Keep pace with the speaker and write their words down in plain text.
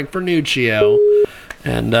Vertnuccio,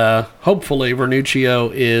 and hopefully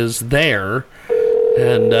Vertnuccio is there,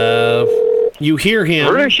 and you hear him.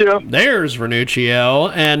 Vertnuccio. There's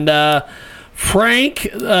Vertnuccio, and Frank,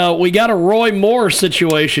 we got a Roy Moore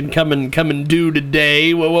situation coming due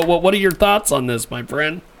today. What are your thoughts on this, my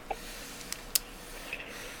friend?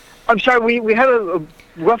 I'm sorry, we had a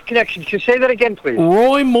rough connection. Could you say that again, please?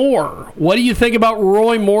 Roy Moore. What do you think about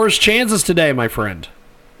Roy Moore's chances today, my friend?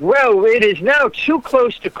 Well, it is now too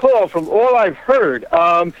close to call from all I've heard.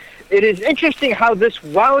 It is interesting how this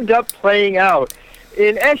wound up playing out.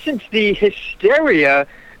 In essence, the hysteria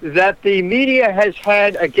that the media has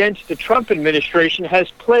had against the Trump administration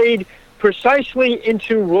has played precisely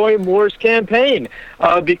into Roy Moore's campaign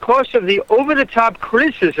because of the over-the-top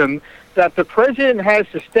criticism that the president has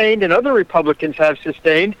sustained and other Republicans have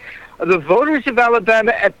sustained. The voters of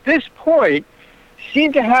Alabama at this point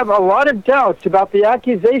seem to have a lot of doubts about the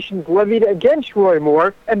accusations levied against Roy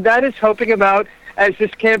Moore, and that is helping him out as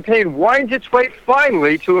this campaign winds its way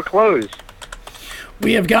finally to a close.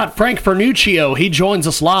 We have got Frank Vertnuccio. He joins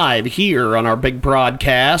us live here on our big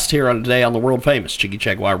broadcast here on today on the world-famous Cheeky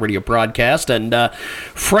Jaguar radio broadcast. And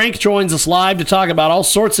Frank joins us live to talk about all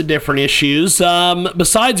sorts of different issues.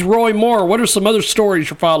 Besides Roy Moore, what are some other stories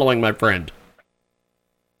you're following, my friend?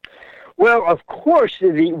 Well, of course,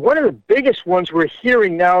 one of the biggest ones we're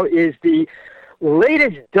hearing now is the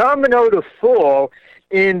latest domino to fall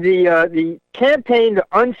in the campaign to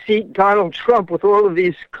unseat Donald Trump with all of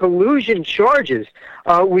these collusion charges.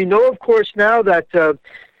 We know, of course, now that the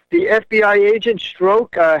FBI agent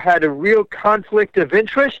Strzok had a real conflict of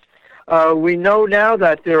interest. We know now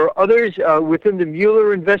that there are others within the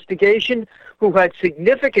Mueller investigation who had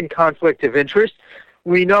significant conflict of interest.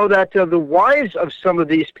 We know that the wives of some of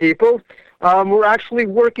these people were actually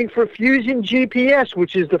working for Fusion GPS,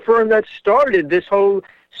 which is the firm that started this whole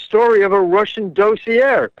story of a Russian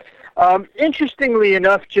dossier. Interestingly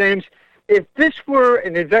enough, James, if this were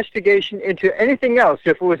an investigation into anything else,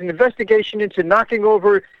 if it was an investigation into knocking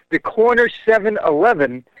over the corner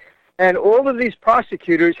 7-Eleven, and all of these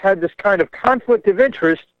prosecutors had this kind of conflict of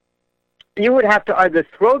interest, you would have to either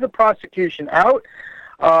throw the prosecution out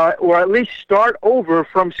or at least start over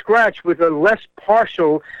from scratch with a less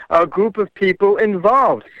partial group of people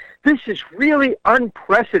involved. This is really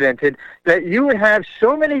unprecedented that you would have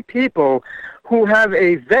so many people who have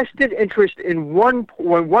a vested interest in one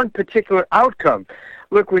particular outcome.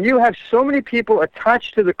 Look, when you have so many people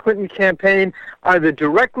attached to the Clinton campaign, either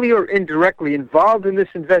directly or indirectly involved in this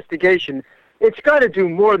investigation, it's got to do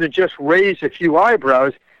more than just raise a few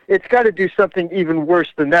eyebrows. It's got to do something even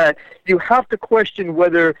worse than that. You have to question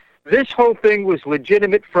whether this whole thing was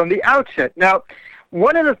legitimate from the outset. Now,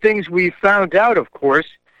 one of the things we found out, of course,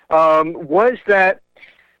 was that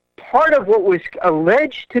part of what was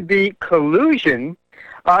alleged to be collusion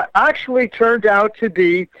actually turned out to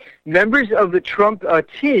be members of the Trump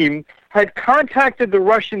team had contacted the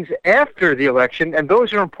Russians after the election, and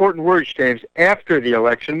those are important words, James, after the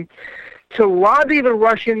election, to lobby the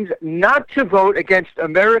Russians not to vote against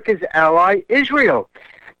America's ally, Israel.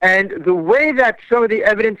 And the way that some of the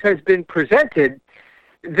evidence has been presented,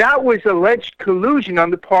 that was alleged collusion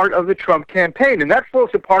on the part of the Trump campaign. And that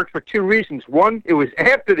falls apart for two reasons. One, it was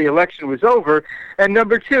after the election was over. And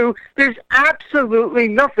number two, there's absolutely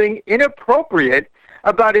nothing inappropriate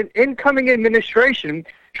about an incoming administration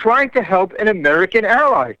trying to help an American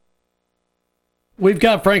ally. We've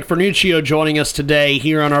got Frank Vertnuccio joining us today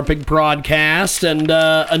here on our big broadcast, and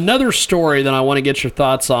another story that I want to get your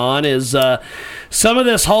thoughts on is some of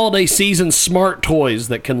this holiday season smart toys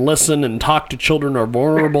that can listen and talk to children are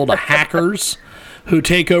vulnerable to hackers who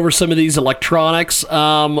take over some of these electronics.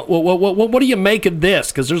 What do you make of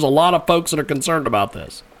this? Because there's a lot of folks that are concerned about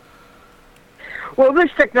this. Well,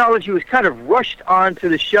 this technology was kind of rushed onto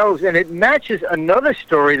the shelves, and it matches another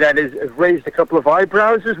story that has raised a couple of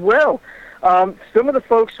eyebrows as well. Some of the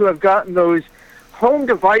folks who have gotten those home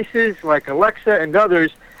devices like Alexa and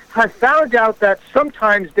others have found out that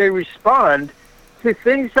sometimes they respond to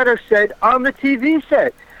things that are said on the TV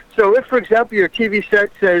set. So if, for example, your TV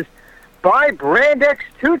set says, buy brand X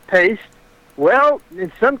toothpaste, well,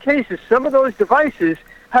 in some cases, some of those devices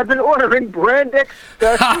have been ordering brand X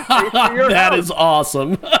toothpaste for your That house. is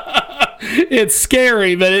awesome. It's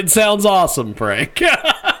scary, but it sounds awesome, Frank.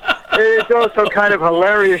 It's also kind of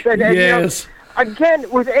hilarious. And yes. You know, again,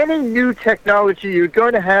 with any new technology, you're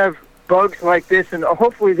going to have bugs like this, and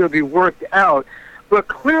hopefully they'll be worked out. But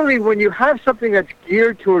clearly, when you have something that's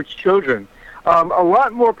geared towards children, a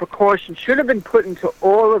lot more precaution should have been put into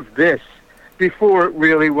all of this before it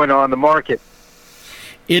really went on the market.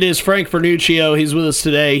 It is Frank Vertnuccio. He's with us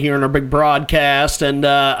today here on our big broadcast. And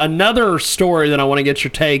another story that I want to get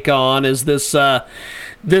your take on is this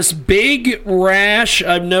big rash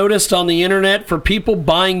I've noticed on the internet for people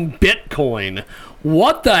buying Bitcoin.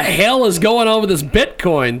 What the hell is going on with this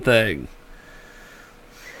Bitcoin thing?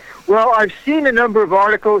 Well, I've seen a number of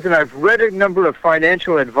articles and I've read a number of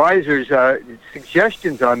financial advisors'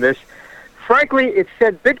 suggestions on this. Frankly, it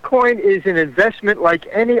said Bitcoin is an investment like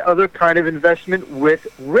any other kind of investment with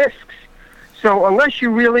risks. So unless you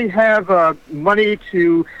really have money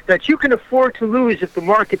that you can afford to lose if the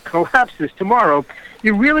market collapses tomorrow,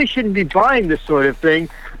 you really shouldn't be buying this sort of thing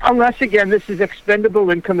unless, again, this is expendable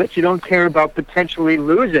income that you don't care about potentially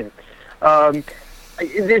losing.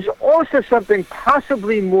 There's also something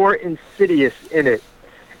possibly more insidious in it.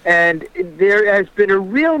 And there has been a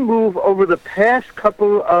real move over the past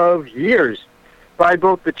couple of years by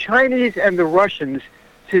both the Chinese and the Russians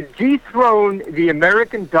to dethrone the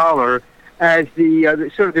American dollar as the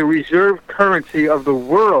sort of the reserve currency of the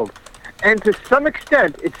world. And to some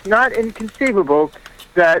extent, it's not inconceivable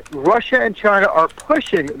that Russia and China are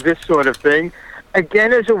pushing this sort of thing,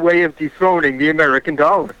 again, as a way of dethroning the American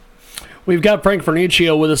dollar. We've got Frank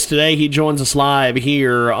Vertnuccio with us today. He joins us live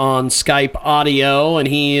here on Skype audio, and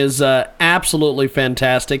he is absolutely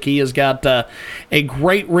fantastic. He has got a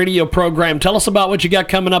great radio program. Tell us about what you got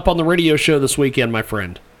coming up on the radio show this weekend, my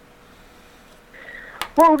friend.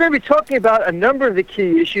 Well, we're going to be talking about a number of the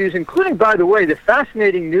key issues, including, by the way, the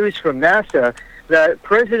fascinating news from NASA that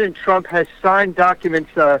President Trump has signed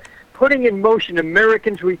documents putting in motion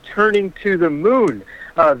Americans returning to the moon.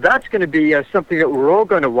 That's going to be something that we're all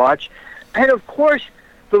going to watch. And, of course,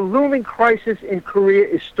 the looming crisis in Korea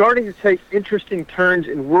is starting to take interesting turns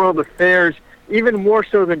in world affairs, even more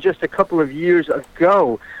so than just a couple of years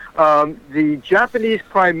ago. The Japanese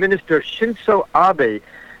Prime Minister Shinzo Abe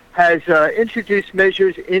has introduced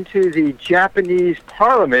measures into the Japanese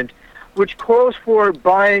parliament which calls for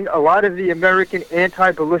buying a lot of the American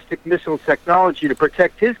anti-ballistic missile technology to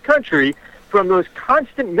protect his country from those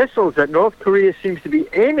constant missiles that North Korea seems to be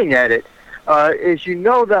aiming at it. As you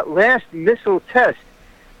know, that last missile test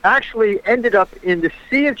actually ended up in the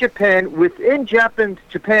Sea of Japan within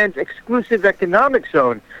Japan's exclusive economic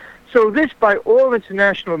zone. So this, by all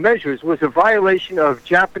international measures, was a violation of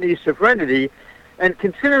Japanese sovereignty. And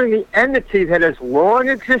considering the enmity that has long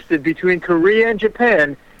existed between Korea and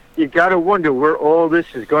Japan, you got to wonder where all this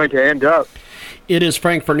is going to end up. It is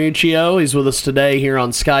Frank Vertnuccio. He's with us today here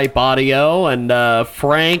on Skype audio. And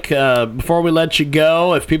Frank, before we let you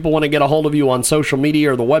go, if people want to get a hold of you on social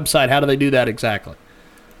media or the website, how do they do that exactly?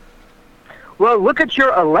 Well, look at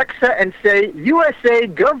your Alexa and say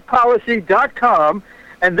usagovpolicy.com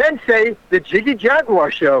and then say the Jiggy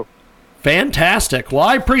Jaguar Show. Fantastic. Well,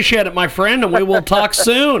 I appreciate it, my friend, and we will talk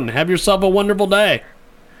soon. Have yourself a wonderful day.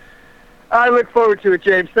 I look forward to it,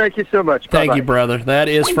 James. Thank you so much. Thank you, brother. That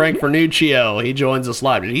is Frank Vertnuccio. He joins us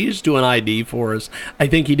live. Did he just do an ID for us? I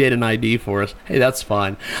think he did an ID for us. Hey, that's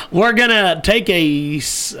fine. We're going to take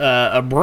a break.